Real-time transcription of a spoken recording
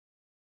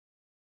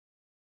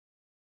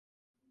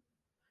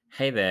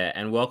Hey there,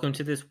 and welcome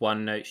to this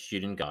OneNote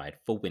student guide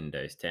for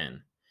Windows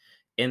 10.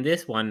 In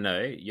this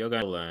OneNote, you're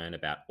going to learn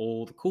about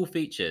all the cool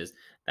features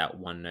that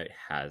OneNote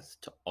has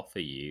to offer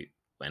you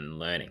when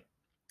learning.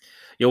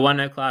 Your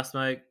OneNote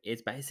Classnote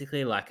is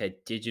basically like a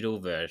digital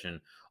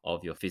version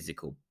of your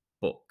physical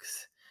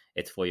books.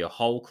 It's for your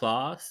whole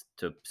class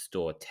to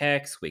store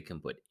text. We can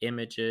put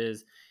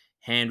images,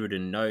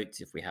 handwritten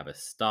notes if we have a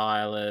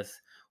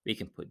stylus. We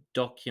can put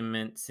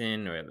documents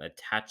in or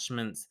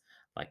attachments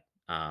like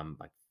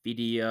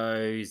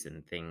videos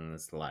and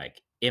things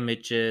like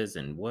images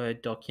and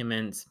Word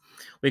documents.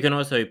 We can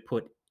also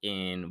put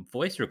in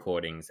voice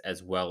recordings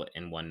as well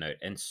in OneNote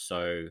and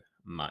so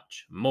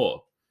much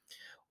more.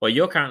 What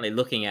you're currently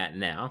looking at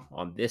now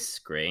on this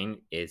screen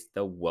is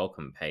the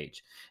welcome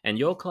page, and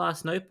your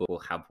class notebook will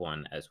have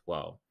one as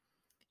well.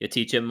 Your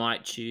teacher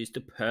might choose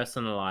to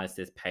personalize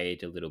this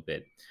page a little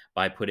bit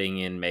by putting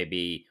in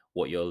maybe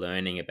what you're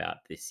learning about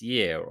this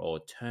year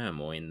or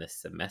term or in the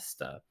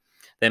semester.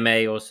 They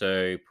may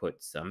also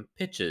put some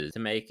pictures to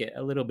make it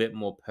a little bit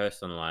more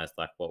personalized,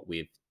 like what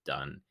we've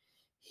done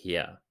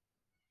here.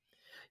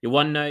 Your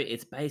OneNote,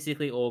 it's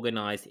basically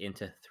organized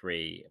into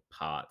three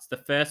parts.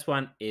 The first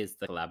one is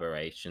the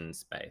collaboration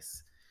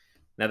space.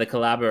 Now, the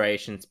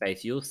collaboration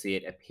space, you'll see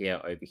it appear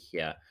over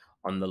here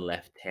on the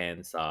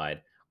left-hand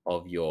side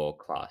of your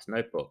class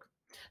notebook.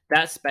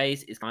 That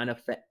space is kind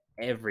of for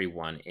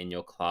everyone in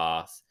your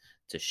class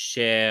to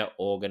share,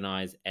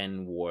 organize,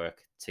 and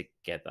work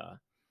together.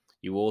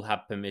 You all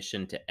have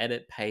permission to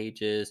edit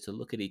pages, to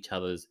look at each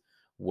other's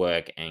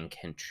work, and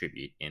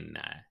contribute in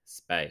that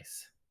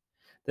space.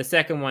 The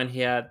second one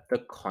here, the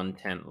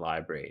content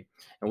library.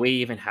 And we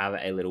even have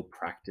a little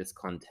practice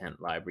content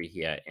library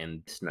here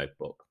in this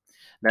notebook.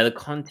 Now, the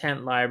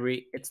content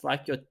library, it's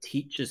like your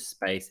teacher's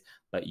space,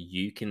 but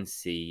you can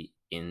see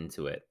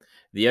into it.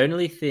 The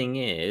only thing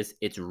is,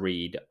 it's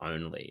read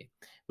only,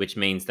 which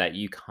means that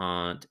you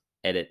can't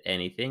edit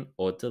anything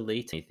or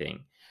delete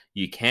anything.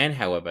 You can,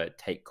 however,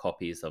 take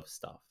copies of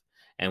stuff.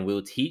 And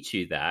we'll teach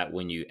you that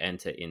when you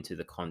enter into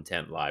the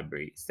content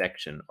library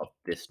section of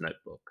this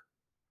notebook.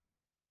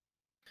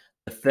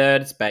 The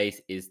third space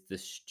is the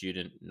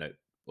student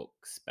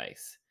notebook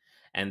space,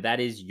 and that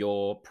is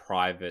your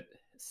private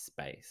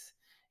space.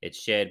 It's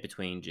shared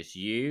between just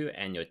you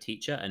and your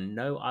teacher, and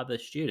no other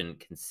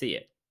student can see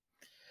it.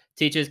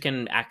 Teachers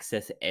can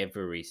access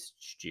every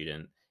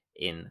student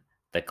in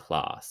the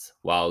class,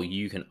 while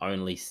you can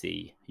only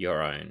see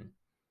your own.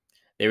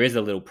 There is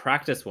a little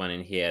practice one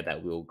in here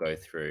that we'll go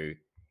through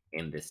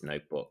in this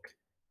notebook.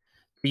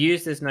 To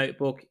use this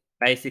notebook,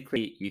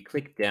 basically you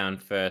click down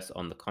first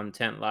on the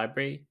content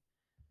library.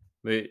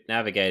 We're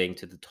navigating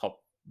to the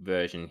top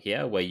version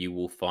here where you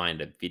will find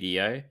a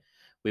video.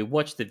 We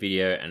watch the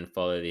video and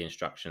follow the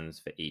instructions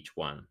for each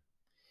one.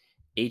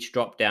 Each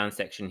drop down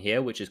section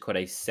here, which is called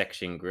a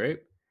section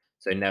group,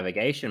 so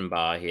navigation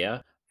bar here,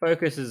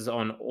 focuses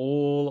on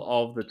all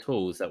of the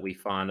tools that we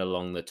find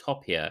along the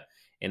top here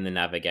in the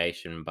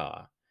navigation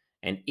bar.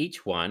 And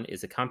each one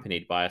is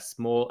accompanied by a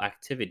small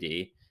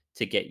activity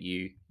to get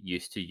you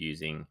used to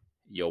using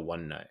your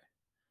OneNote.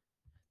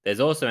 There's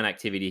also an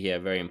activity here, a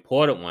very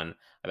important one,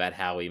 about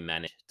how we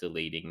manage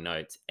deleting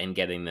notes and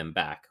getting them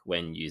back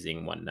when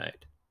using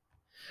OneNote.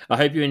 I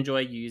hope you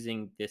enjoy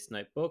using this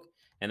notebook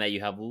and that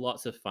you have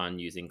lots of fun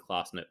using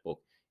Class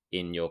Notebook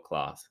in your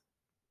class.